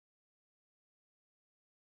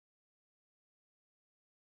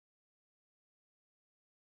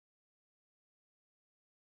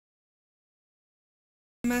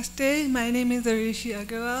Namaste, my name is Arushi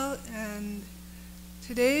Agrawal, and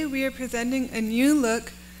today we are presenting a new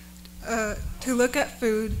look to look at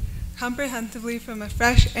food comprehensively from a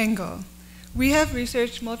fresh angle. We have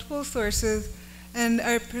researched multiple sources and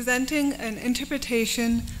are presenting an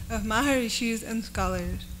interpretation of Maharishis and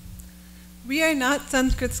scholars. We are not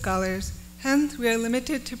Sanskrit scholars, hence we are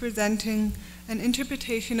limited to presenting an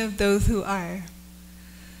interpretation of those who are.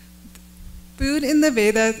 Food in the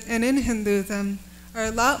Vedas and in Hinduism are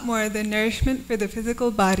a lot more than nourishment for the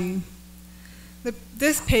physical body.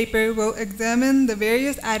 This paper will examine the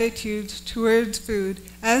various attitudes towards food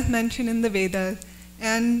as mentioned in the Vedas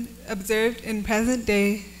and observed in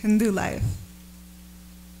present-day Hindu life.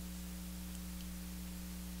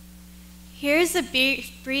 Here's a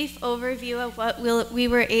brief overview of what we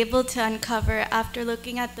were able to uncover after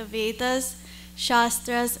looking at the Vedas,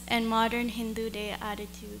 Shastras, and modern Hindu day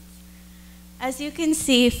attitudes. As you can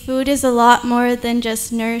see, food is a lot more than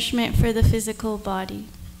just nourishment for the physical body.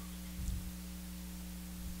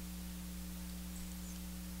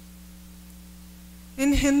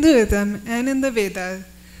 In Hinduism and in the Vedas,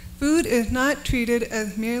 food is not treated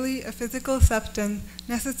as merely a physical substance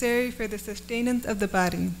necessary for the sustenance of the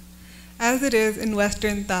body, as it is in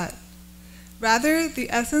Western thought. Rather,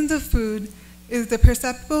 the essence of food is the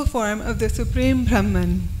perceptible form of the Supreme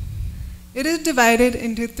Brahman. It is divided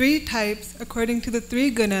into three types according to the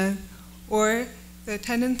three gunas, or the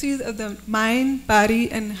tendencies of the mind, body,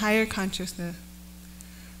 and higher consciousness.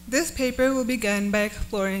 This paper will begin by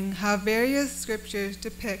exploring how various scriptures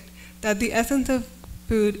depict that the essence of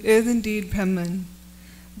food is indeed Brahman.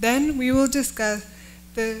 Then we will discuss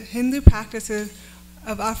the Hindu practices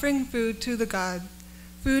of offering food to the gods,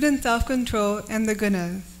 food and self-control, and the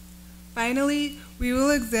gunas. Finally, we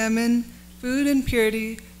will examine food and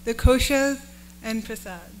purity, the koshas, and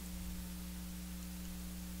prasad.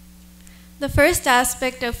 The first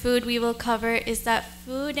aspect of food we will cover is that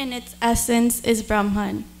food in its essence is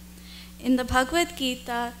Brahman. In the Bhagavad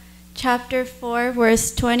Gita, chapter 4,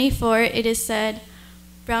 verse 24, it is said,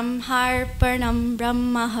 Brahmarpanam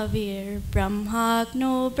Brahmahavir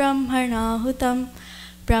Brahmagno Brahmarnahutam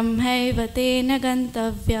Brahmaiva tena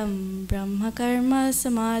gantavyam Brahmakarma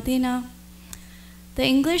samadhina. The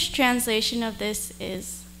English translation of this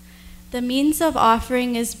is, the means of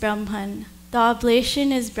offering is Brahman, the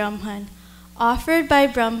oblation is Brahman, offered by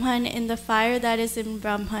Brahman in the fire that is in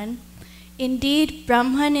Brahman. Indeed,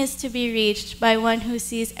 Brahman is to be reached by one who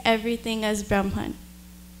sees everything as Brahman.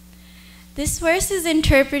 This verse is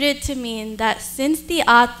interpreted to mean that since the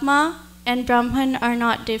Atma and Brahman are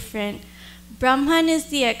not different, Brahman is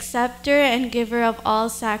the acceptor and giver of all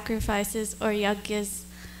sacrifices or yagyas.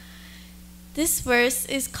 This verse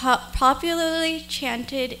is popularly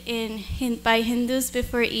chanted by Hindus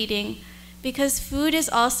before eating because food is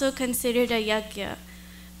also considered a yagya,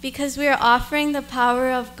 because we are offering the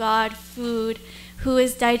power of God, food, who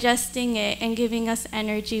is digesting it and giving us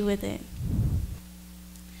energy with it.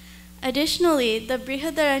 Additionally, the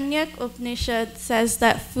Brihadaranyaka Upanishad says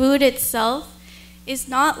that food itself is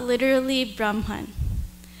not literally Brahman.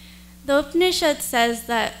 The Upanishad says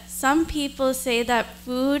that some people say that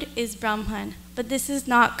food is Brahman, but this is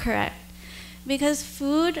not correct, because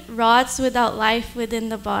food rots without life within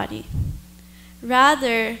the body.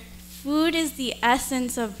 Rather, food is the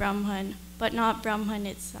essence of Brahman, but not Brahman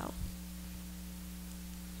itself.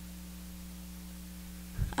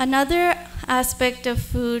 Another aspect of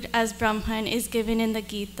food as Brahman is given in the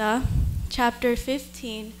Gita, chapter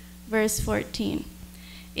 15, verse 14.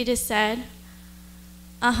 It is said,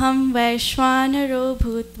 Aham Vaishwanaro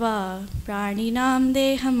Bhutva Praninam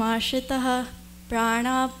Dehamashitaha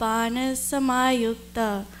Pranapana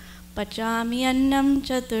Samayukta Pachami Annam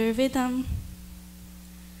Chaturvidam.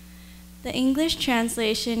 The English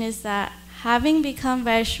translation is that, having become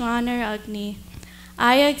Vaishwanar Agni,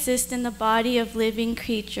 I exist in the body of living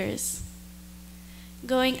creatures.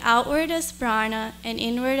 Going outward as prana and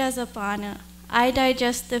inward as apana, I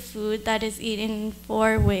digest the food that is eaten in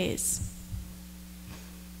 4 ways.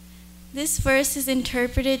 This verse is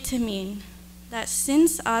interpreted to mean that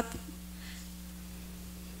since the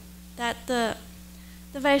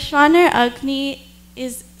Vaishwanar Agni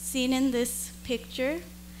is seen in this picture,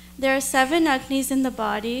 there are 7 Agnis in the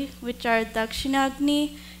body, which are Dakshina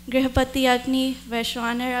Agni, Grihapati Agni,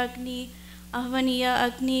 Vaishwanar Agni, Ahvaniya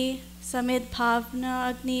Agni, Samidbhavna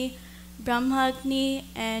Agni, Brahma Agni,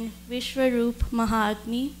 and Vishwarup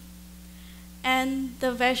Maha-Agni. And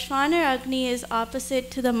the Vaishwanar Agni is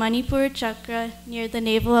opposite to the Manipura chakra near the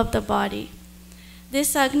navel of the body.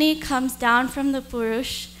 This Agni comes down from the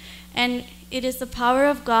Purush, and it is the power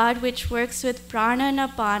of God which works with prana and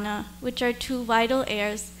apana, which are 2 vital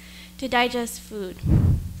airs, to digest food.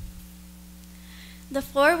 The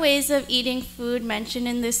 4 ways of eating food mentioned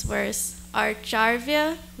in this verse are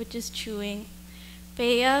charvya, which is chewing,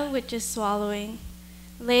 peya, which is swallowing,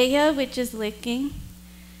 leya, which is licking,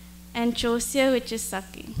 and chosya, which is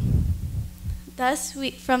sucking. Thus,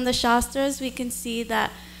 from the Shastras, we can see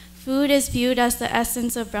that food is viewed as the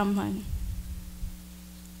essence of Brahman.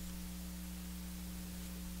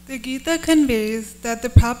 The Gita conveys that the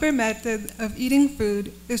proper method of eating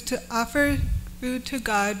food is to offer food to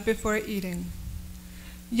God before eating.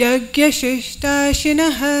 Yagya shishta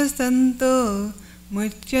shinaha santo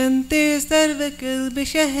muchyante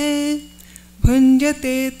sarvakilbishahe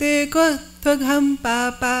bhunjate te kotvagham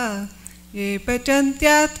papa ye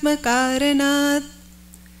pachantyatma karanat.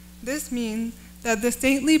 This means that the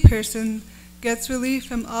saintly person gets relief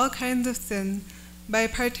from all kinds of sin by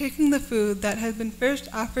partaking the food that has been first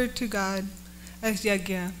offered to God as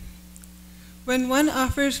yagya. When one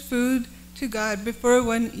offers food to God before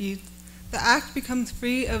one eats, the act becomes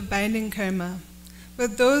free of binding karma.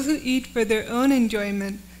 But those who eat for their own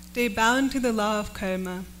enjoyment stay bound to the law of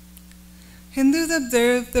karma. Hindus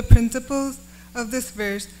observe the principles of this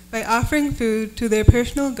verse by offering food to their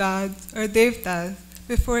personal gods or devtas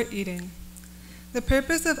before eating. The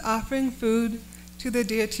purpose of offering food to the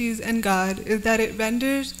deities and God is that it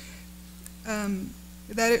renders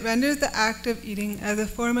the act of eating as a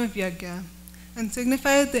form of yagya and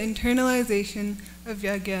signifies the internalization of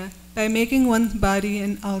yagya by making one's body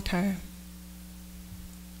an altar.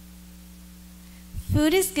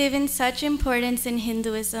 Food is given such importance in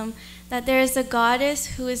Hinduism that there is a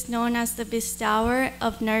goddess who is known as the bestower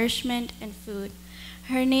of nourishment and food.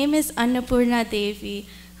 Her name is Annapurna Devi,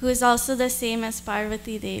 who is also the same as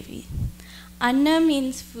Parvati Devi. Anna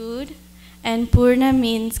means food, and Purna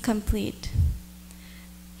means complete.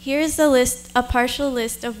 Here is a partial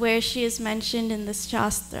list of where she is mentioned in the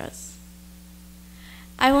Shastras.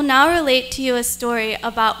 I will now relate to you a story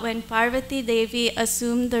about when Parvati Devi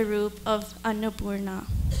assumed the roop of Annapurna.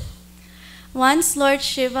 Once Lord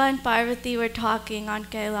Shiva and Parvati were talking on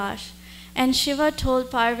Kailash, and Shiva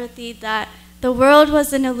told Parvati that the world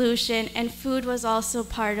was an illusion and food was also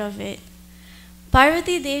part of it.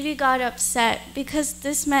 Parvati Devi got upset because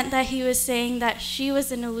this meant that he was saying that she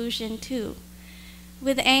was an illusion too.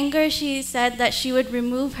 With anger, she said that she would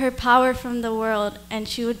remove her power from the world and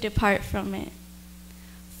she would depart from it.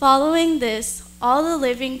 Following this, all the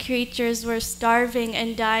living creatures were starving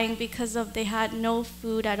and dying because they had no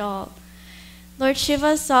food at all. Lord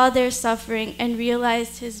Shiva saw their suffering and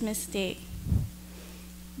realized his mistake.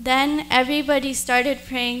 Then everybody started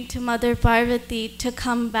praying to Mother Parvati to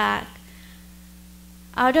come back.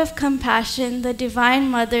 Out of compassion, the Divine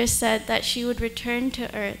Mother said that she would return to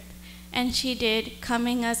earth, and she did,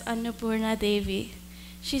 coming as Annapurna Devi.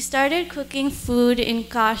 She started cooking food in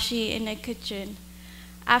Kashi in a kitchen.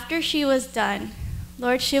 After she was done,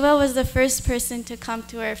 Lord Shiva was the first person to come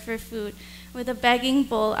to her for food with a begging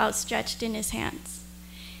bowl outstretched in his hands.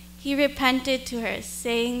 He repented to her,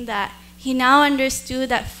 saying that he now understood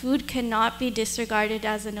that food cannot be disregarded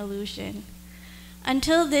as an illusion.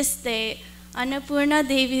 Until this day, Annapurna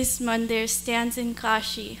Devi's mandir stands in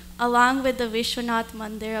Kashi, along with the Vishwanath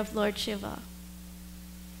mandir of Lord Shiva.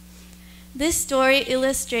 This story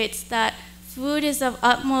illustrates that food is of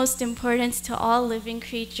utmost importance to all living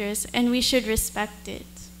creatures, and we should respect it.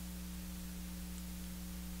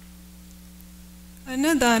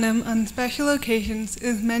 Annadanam on special occasions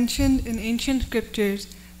is mentioned in ancient scriptures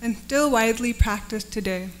and still widely practiced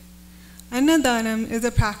today. Annadanam is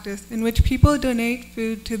a practice in which people donate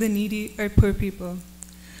food to the needy or poor people.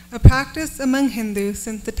 A practice among Hindus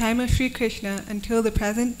since the time of Sri Krishna until the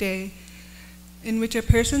present day, in which a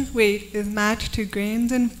person's weight is matched to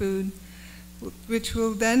grains and food, which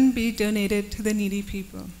will then be donated to the needy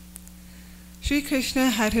people. Sri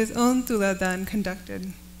Krishna had his own Tuladan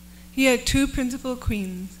conducted. He had 2 principal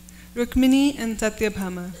queens, Rukmini and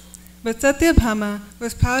Satyabhama. But Satyabhama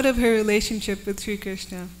was proud of her relationship with Sri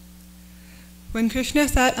Krishna. When Krishna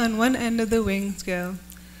sat on one end of the weighing scale,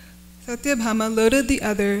 Satyabhama loaded the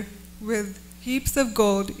other with heaps of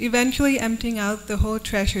gold, eventually emptying out the whole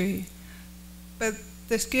treasury. But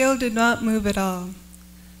the scale did not move at all.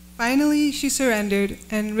 Finally, she surrendered,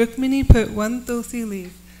 and Rukmini put 1 tulsi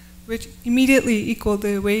leaf, which immediately equaled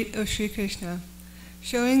the weight of Sri Krishna,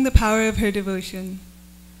 showing the power of her devotion.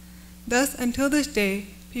 Thus, until this day,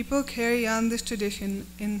 people carry on this tradition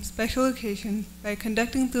in special occasions by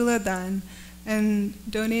conducting Tuladan and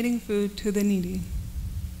donating food to the needy.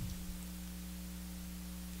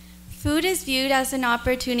 Food is viewed as an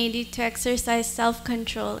opportunity to exercise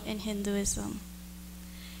self-control in Hinduism.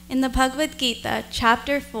 In the Bhagavad Gita,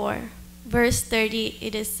 chapter 4, verse 30,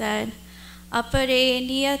 it is said, Apare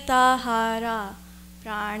niyatahara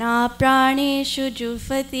Prana praneshu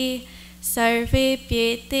jufati sarve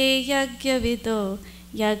pyete yagyavido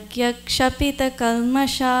yagyakshapita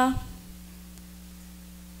kalmasha.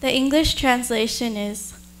 The English translation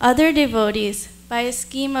is, other devotees, by a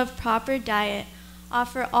scheme of proper diet,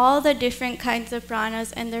 offer all the different kinds of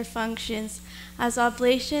pranas and their functions as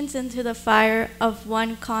oblations into the fire of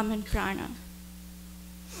one common prana.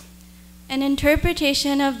 An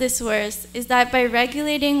interpretation of this verse is that by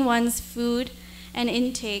regulating one's food and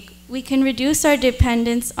intake, we can reduce our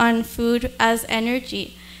dependence on food as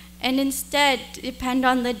energy and instead depend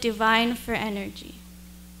on the divine for energy.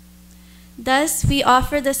 Thus, we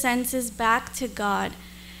offer the senses back to God,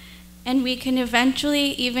 and we can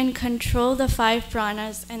eventually even control the 5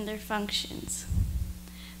 pranas and their functions.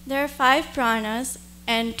 There are 5 pranas,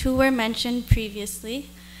 and 2 were mentioned previously.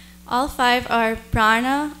 All 5 are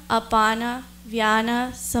prana, apana,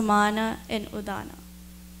 vyana, samana, and udana.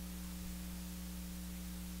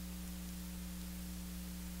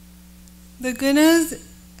 The gunas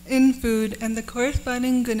in food and the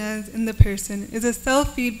corresponding gunas in the person is a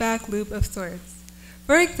self-feedback loop of sorts.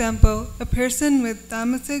 For example, a person with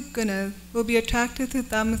tamasic gunas will be attracted to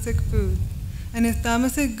tamasic food, and his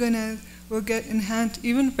tamasic gunas will get enhanced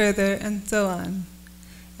even further, and so on.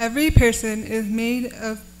 Every person is made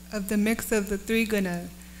of the mix of the 3 gunas,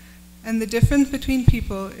 and the difference between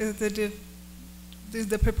people is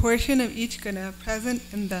the proportion of each guna present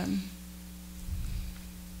in them.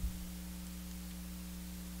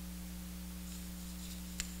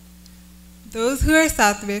 Those who are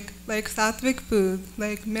sattvic like sattvic foods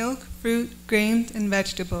like milk, fruit, grains, and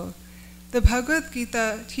vegetables. The Bhagavad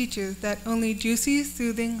Gita teaches that only juicy,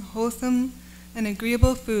 soothing, wholesome, and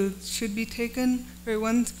agreeable foods should be taken for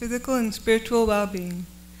one's physical and spiritual well-being.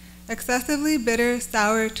 Excessively bitter,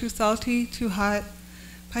 sour, too salty, too hot,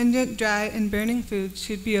 pungent, dry, and burning foods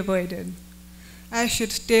should be avoided, as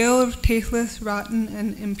should stale, tasteless, rotten,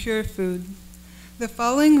 and impure food. The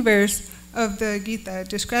following verse of the Gita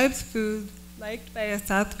describes food liked by a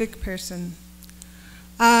sattvic person.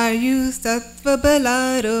 Ayu sattva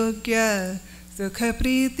balarogya sukha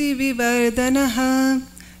priti vivardanaha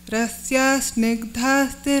rasya snigdha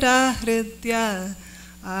stira hridya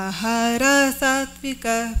ahara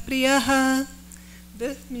sattvika priyaha.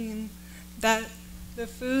 This means that the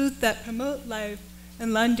foods that promote life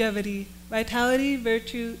and longevity, vitality,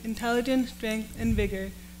 virtue, intelligence, strength, and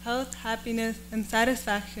vigor, health, happiness, and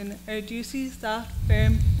satisfaction are juicy, soft,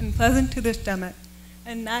 firm, and pleasant to the stomach,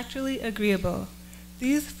 and naturally agreeable.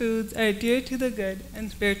 These foods are dear to the good and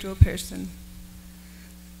spiritual person.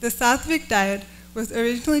 The sattvic diet was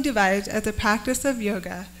originally devised as a practice of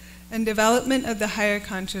yoga and development of the higher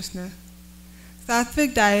consciousness.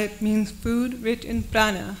 Sattvic diet means food rich in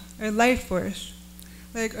prana, or life force,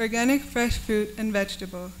 like organic fresh fruit and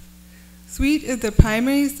vegetables. Sweet is the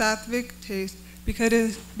primary sattvic taste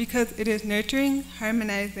because it is nurturing,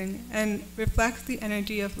 harmonizing, and reflects the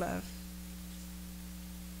energy of love.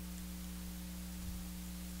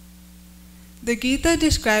 The Gita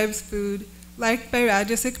describes food liked by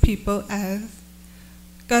Rajasic people as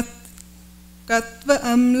Katva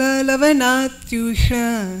amla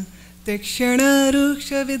lavanatyusha tikshana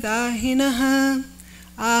ruksha vidahinaha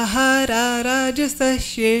ahara rajasa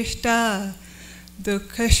sheshta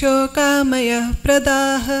dukha shokamaya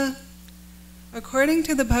pradaha. According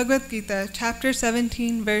to the Bhagavad Gita, chapter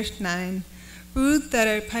 17, verse 9, foods that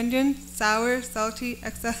are pungent, sour, salty,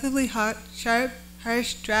 excessively hot, sharp,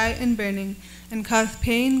 harsh, dry, and burning, and cause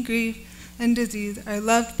pain, grief, and disease are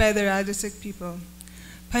loved by the Rajasic people.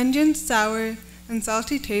 Pungent, sour, and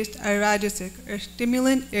salty taste are Rajasic, or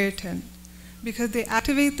stimulant irritant, because they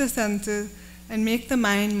activate the senses and make the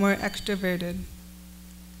mind more extroverted.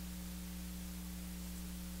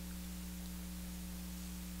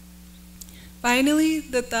 Finally,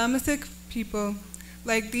 the tamasic people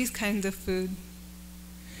like these kinds of food.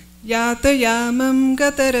 Yata yamam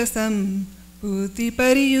gatarasam puti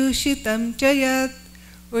pariyushitam chayat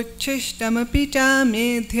uchishtam cha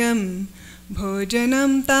medhyam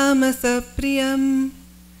bhojanam tamasa priyam.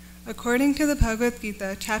 According to the Bhagavad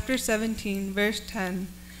Gita, chapter 17, verse 10,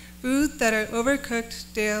 foods that are overcooked,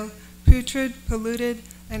 stale, putrid, polluted,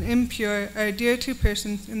 and impure are dear to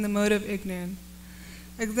persons in the mode of ignorance.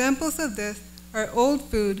 Examples of this are old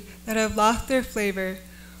food that have lost their flavor,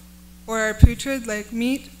 or are putrid like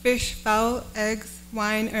meat, fish, fowl, eggs,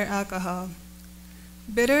 wine, or alcohol.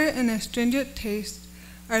 Bitter and astringent tastes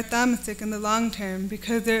are tamasic in the long term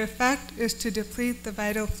because their effect is to deplete the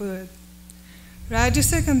vital fluids.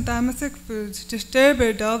 Rajasic and tamasic foods disturb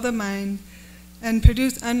or dull the mind and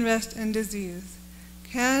produce unrest and disease.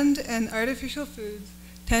 Canned and artificial foods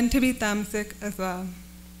tend to be tamasic as well.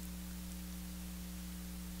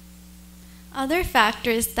 Other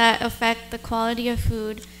factors that affect the quality of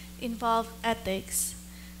food involve ethics.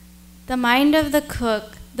 The mind of the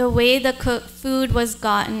cook, the way the food was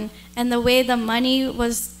gotten, and the way the money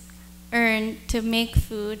was earned to make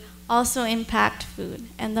food also impact food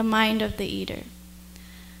and the mind of the eater.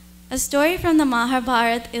 A story from the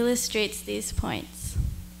Mahabharata illustrates these points.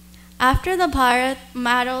 After the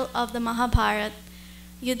battle of the Mahabharata,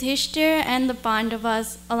 Yudhishthir and the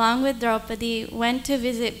Pandavas, along with Draupadi, went to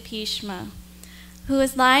visit Bhishma, who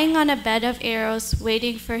was lying on a bed of arrows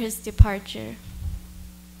waiting for his departure.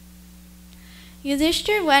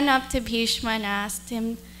 Yudhishthir went up to Bhishma and asked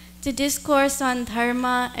him to discourse on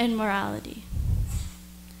dharma and morality.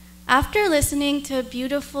 After listening to a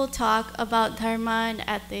beautiful talk about dharma and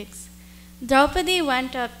ethics, Draupadi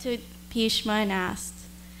went up to Bhishma and asked,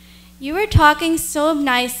 "You were talking so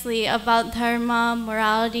nicely about dharma,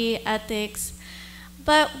 morality, ethics,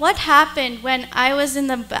 but what happened when I was in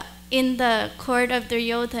the court of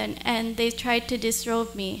Duryodhan and they tried to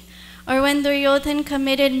disrobe me, or when Duryodhan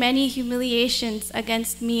committed many humiliations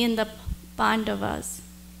against me and the Pandavas?"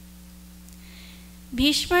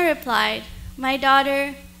 Bhishma replied, "My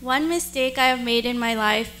daughter, one mistake I have made in my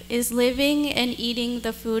life is living and eating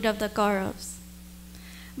the food of the Kauravas.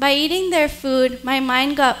 By eating their food, my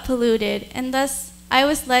mind got polluted, and thus I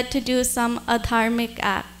was led to do some adharmic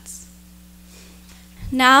acts.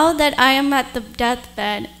 Now that I am at the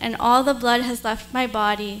deathbed and all the blood has left my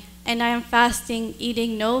body, and I am fasting,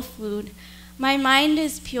 eating no food, my mind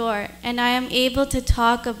is pure, and I am able to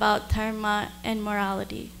talk about dharma and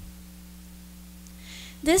morality."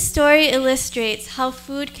 This story illustrates how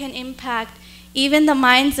food can impact even the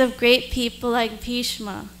minds of great people like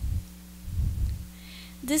Bhishma.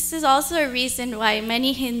 This is also a reason why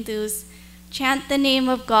many Hindus chant the name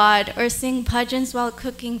of God or sing bhajans while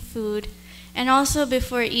cooking food, and also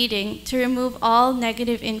before eating, to remove all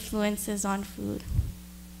negative influences on food.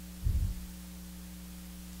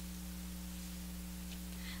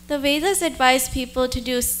 The Vedas advise people to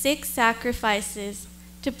do 6 sacrifices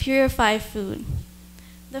to purify food.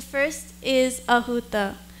 The first is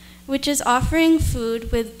ahuta, which is offering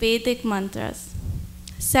food with Vedic mantras.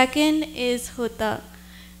 Second is huta,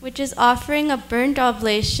 which is offering a burnt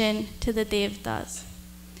oblation to the devtas.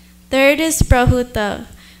 Third is prahuta,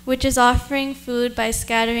 which is offering food by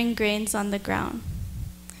scattering grains on the ground.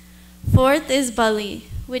 Fourth is bali,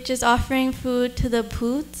 which is offering food to the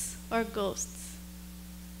bhuts or ghosts.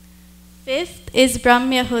 Fifth is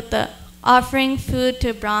brahmyahuta, offering food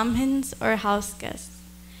to brahmins or house guests.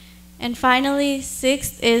 And finally,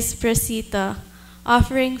 6th is prasita,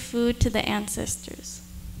 offering food to the ancestors.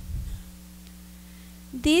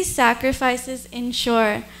 These sacrifices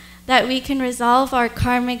ensure that we can resolve our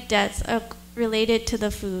karmic debts related to the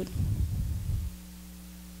food.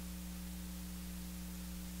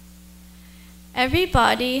 Every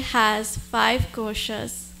body has 5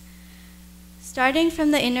 koshas. Starting from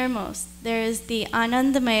the innermost, there is the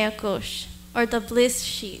Anandamaya kosh, or the bliss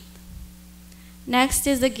sheath. Next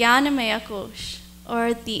is the Jnanamaya kosh,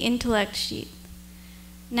 or the intellect sheath.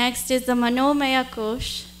 Next is the Manomaya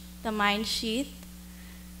kosh, the mind sheath.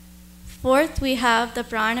 Fourth, we have the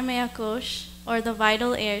Pranamaya kosh, or the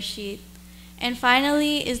vital air sheath. And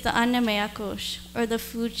finally is the Annamaya kosh, or the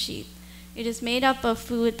food sheath. It is made up of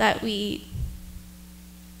food that we eat.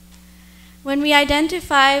 When we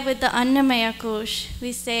identify with the Annamaya kosh,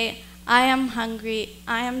 we say, "I am hungry,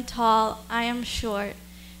 I am tall, I am short."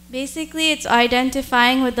 Basically, it's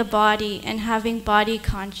identifying with the body and having body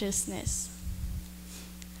consciousness.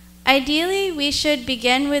 Ideally, we should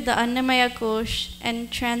begin with the Annamaya kosh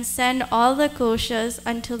and transcend all the koshas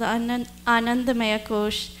until the Anandamaya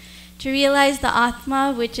kosh to realize the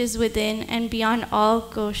Atma which is within and beyond all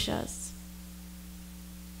koshas.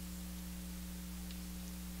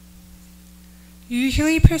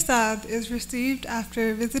 Usually prasad is received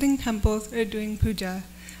after visiting temples or doing puja,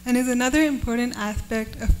 and is another important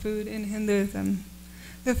aspect of food in Hinduism.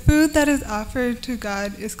 The food that is offered to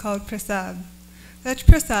God is called prasad. Such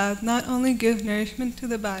prasad not only gives nourishment to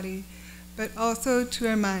the body, but also to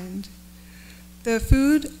our mind. The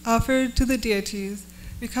food offered to the deities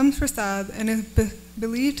becomes prasad and is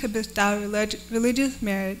believed to bestow religious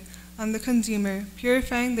merit on the consumer,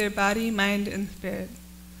 purifying their body, mind, and spirit.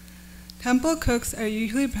 Temple cooks are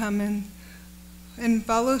usually Brahmins and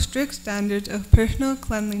follow strict standards of personal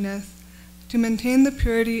cleanliness to maintain the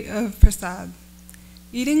purity of prasad.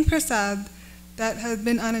 Eating prasad that has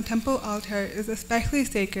been on a temple altar is especially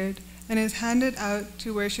sacred and is handed out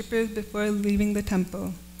to worshippers before leaving the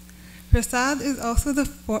temple. Prasad is also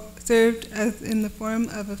served as in the form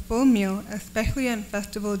of a full meal, especially on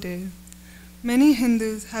festival days. Many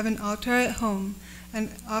Hindus have an altar at home and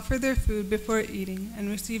offer their food before eating and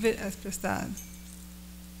receive it as prasad.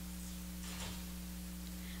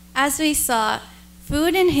 As we saw,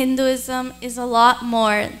 food in Hinduism is a lot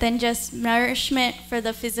more than just nourishment for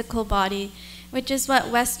the physical body, which is what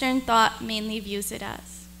Western thought mainly views it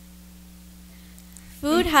as.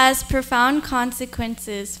 Food has profound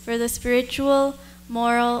consequences for the spiritual,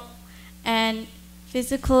 moral, and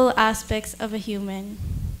physical aspects of a human.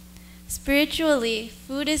 Spiritually,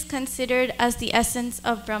 food is considered as the essence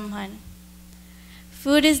of Brahman.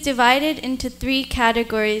 Food is divided into 3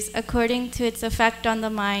 categories according to its effect on the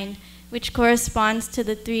mind, which corresponds to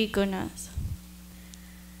the 3 gunas.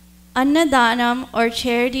 Annadanam, or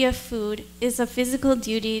charity of food, is a physical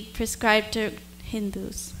duty prescribed to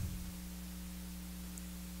Hindus.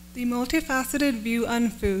 The multifaceted view on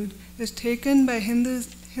food is taken by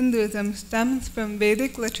Hinduism stems from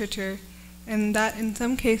Vedic literature, and that in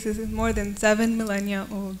some cases is more than 7 millennia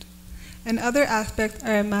old. And other aspects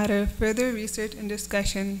are a matter of further research and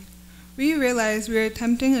discussion. We realize we are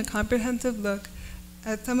attempting a comprehensive look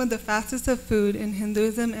at some of the facets of food in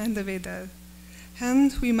Hinduism and the Vedas.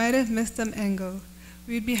 Hence, we might have missed some angle.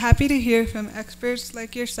 We'd be happy to hear from experts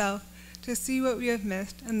like yourself to see what we have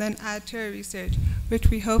missed and then add to our research, which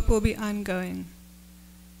we hope will be ongoing.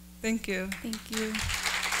 Thank you. Thank you.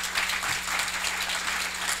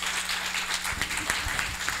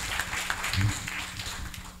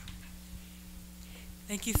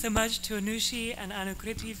 Thank you so much to Anushi and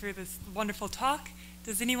Anukruti for this wonderful talk.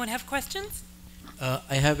 Does anyone have questions?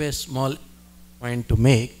 I have a small point to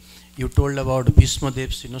make. You told about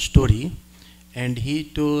Bhismadev's story, and he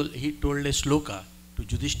told a sloka to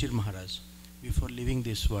Yudhishthir Maharaj before leaving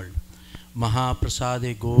this world.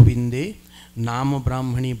 Mahaprasade Govinde Nama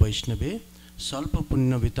Brahmani Vaishnave Salpa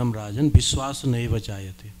Punya Vitam Rajan Viswasa Naiva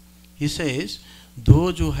Jayate. He says,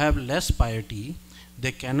 those who have less piety,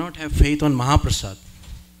 they cannot have faith on Mahaprasad.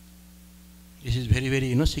 This is very,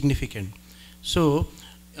 very significant. So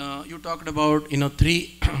you talked about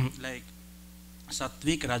 3 like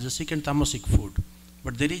sattvic, rajasic and tamasic food.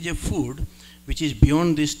 But there is a food which is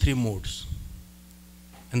beyond these 3 modes,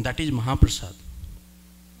 and that is Mahaprasad.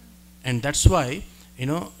 And that's why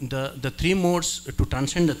the 3 modes, to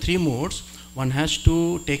transcend the 3 modes, one has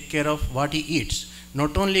to take care of what he eats,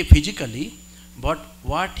 not only physically, but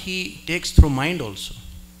what he takes through mind also.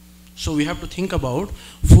 So we have to think about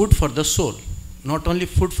food for the soul, not only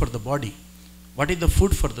food for the body. What is the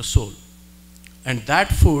food for the soul? And that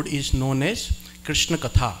food is known as Krishna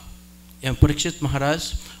Katha. And Parikshit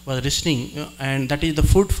Maharaj was listening, and that is the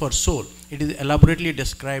food for soul. It is elaborately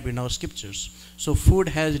described in our scriptures. So food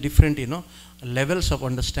has different levels of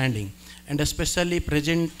understanding, and especially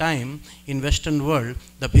present time in Western world,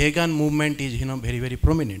 the vegan movement is very, very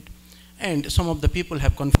prominent. And some of the people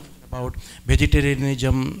have confusion about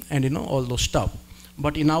vegetarianism and all those stuff.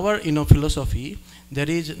 But in our philosophy, there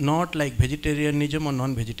is not like vegetarianism or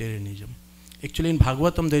non-vegetarianism. Actually, in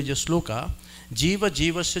Bhagavatam there is a sloka, Jiva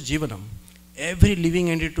Jivasya Jivanam. Every living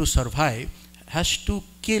entity to survive has to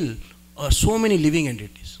kill so many living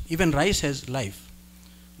entities. Even rice has life.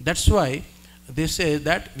 That's why they say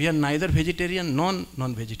that we are neither vegetarian nor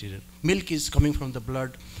non-vegetarian. Milk is coming from the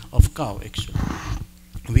blood of cow actually.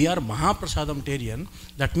 We are Mahaprasadamtarian,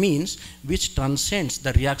 that means which transcends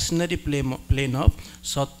the reactionary plane of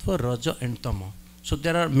Sattva, Raja and Tama. So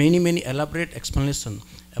there are many, many elaborate explanations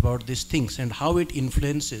about these things and how it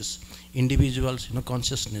influences individuals'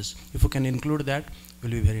 consciousness. If you can include that, it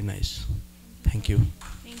will be very nice. Thank you.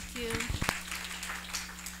 Thank you.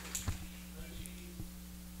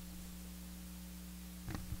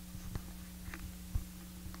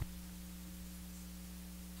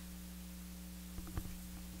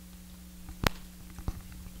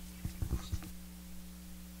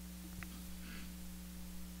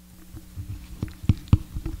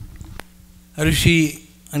 Arushi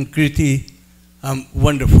and Kriti,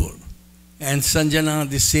 wonderful. And Sanjana,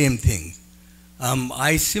 the same thing.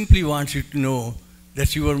 I simply want you to know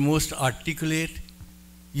that you were most articulate,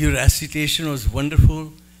 your recitation was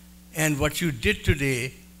wonderful, and what you did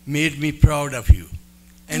today made me proud of you.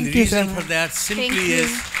 And the reason for that simply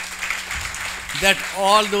is that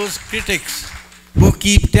all those critics who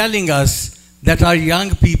keep telling us that our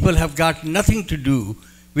young people have got nothing to do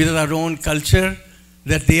with our own culture,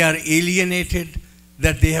 that they are alienated,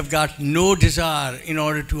 that they have got no desire in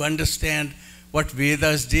order to understand what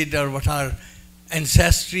Vedas did or what our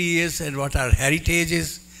ancestry is and what our heritage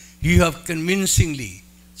is, you have convincingly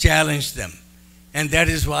challenged them. And that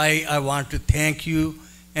is why I want to thank you.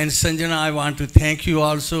 And Sanjana, I want to thank you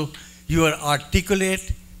also. You are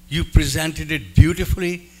articulate, you presented it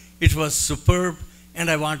beautifully, it was superb, and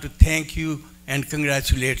I want to thank you and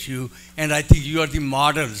congratulate you. And I think you are the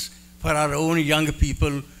models for our own young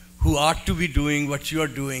people who ought to be doing what you are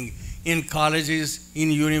doing in colleges,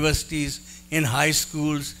 in universities, in high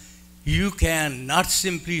schools. You can not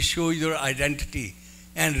simply show your identity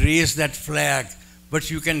and raise that flag, but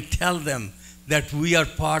you can tell them that we are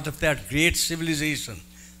part of that great civilization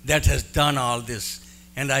that has done all this.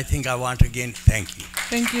 And I think I want to again thank you.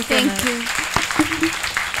 Thank you. Thank you.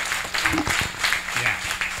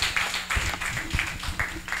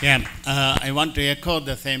 I want to echo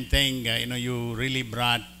the same thing. You really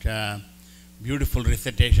brought beautiful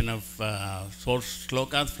recitation of source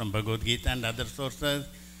slokas from Bhagavad Gita and other sources,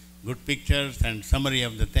 good pictures and summary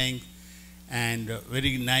of the things, and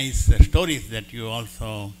very nice stories that you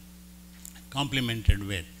also complemented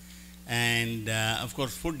with. And of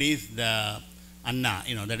course, food is the anna,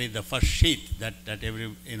 that is the first sheath that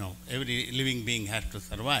every living being has to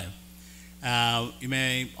survive. You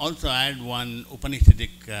may also add one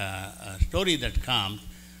Upanishadic story that comes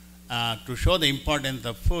to show the importance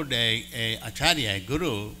of food. A acharya, a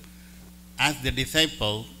guru, asked the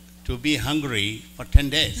disciple to be hungry for 10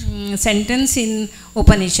 days. Sentence in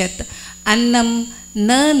Upanishad, Annam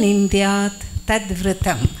na nindyat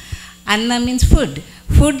tadvritam. Anna means food.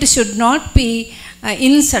 Food should not be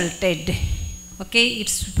insulted. Okay,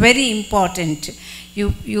 it's very important.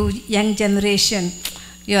 You young generation,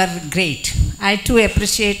 you are great. I too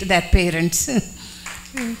appreciate that, parents.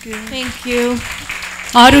 Thank you. Thank you.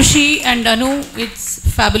 Arushi and Anu, it's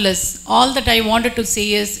fabulous. All that I wanted to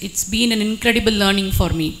say is it's been an incredible learning for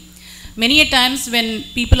me. Many a times when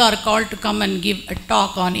people are called to come and give a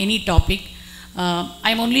talk on any topic,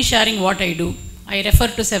 I'm only sharing what I do. I refer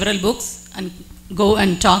to several books and go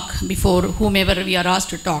and talk before whomever we are asked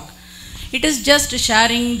to talk. It is just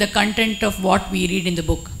sharing the content of what we read in the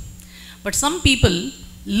book. But some people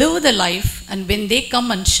live the life, and when they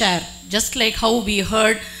come and share, just like how we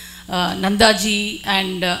heard Nandaji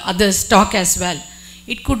and others talk as well,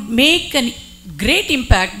 it could make a great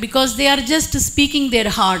impact because they are just speaking their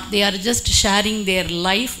heart, they are just sharing their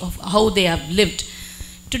life of how they have lived.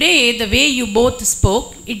 Today, the way you both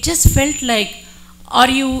spoke, it just felt like, are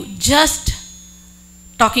you just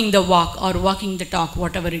talking the walk or walking the talk,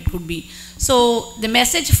 whatever it could be. So the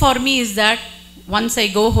message for me is that once I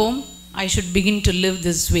go home, I should begin to live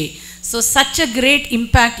this way. So such a great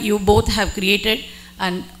impact you both have created,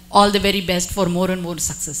 and all the very best for more and more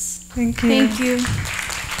success. Thank you. Thank you.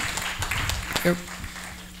 Yep.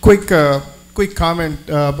 Quick comment,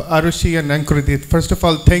 Arushi and Anukruti. First of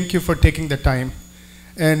all, thank you for taking the time.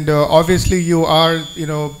 And obviously you are,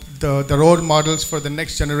 the role models for the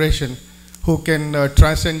next generation who can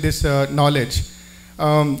transcend this knowledge.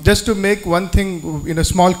 Just to make one thing,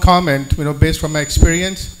 small comment, based from my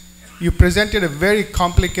experience, you presented a very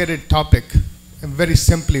complicated topic and very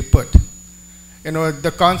simply put.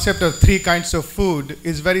 The concept of 3 kinds of food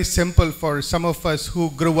is very simple for some of us who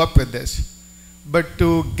grew up with this. But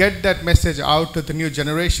to get that message out to the new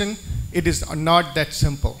generation, it is not that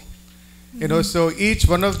simple. So each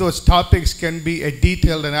one of those topics can be a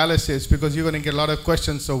detailed analysis because you're going to get a lot of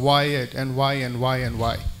questions. So why it and why and why and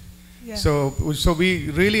why? Yeah. So we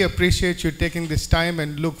really appreciate you taking this time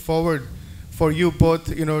and look forward for you both,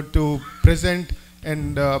 to present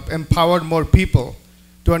and empower more people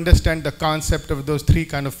to understand the concept of those 3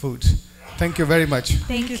 kinds of foods. Thank you very much.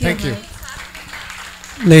 Thank you. Thank you.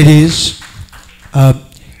 Ladies,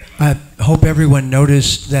 I hope everyone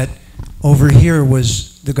noticed that over here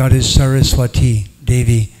was the goddess Saraswati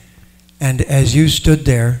Devi, and as you stood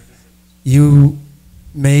there, you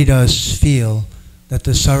made us feel that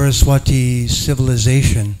the Saraswati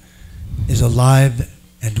civilization is alive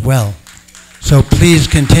and well. So please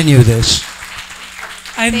continue this.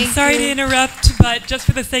 I'm sorry to interrupt, but just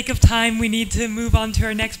for the sake of time, we need to move on to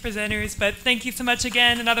our next presenters. But thank you so much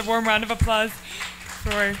again. Another warm round of applause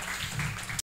for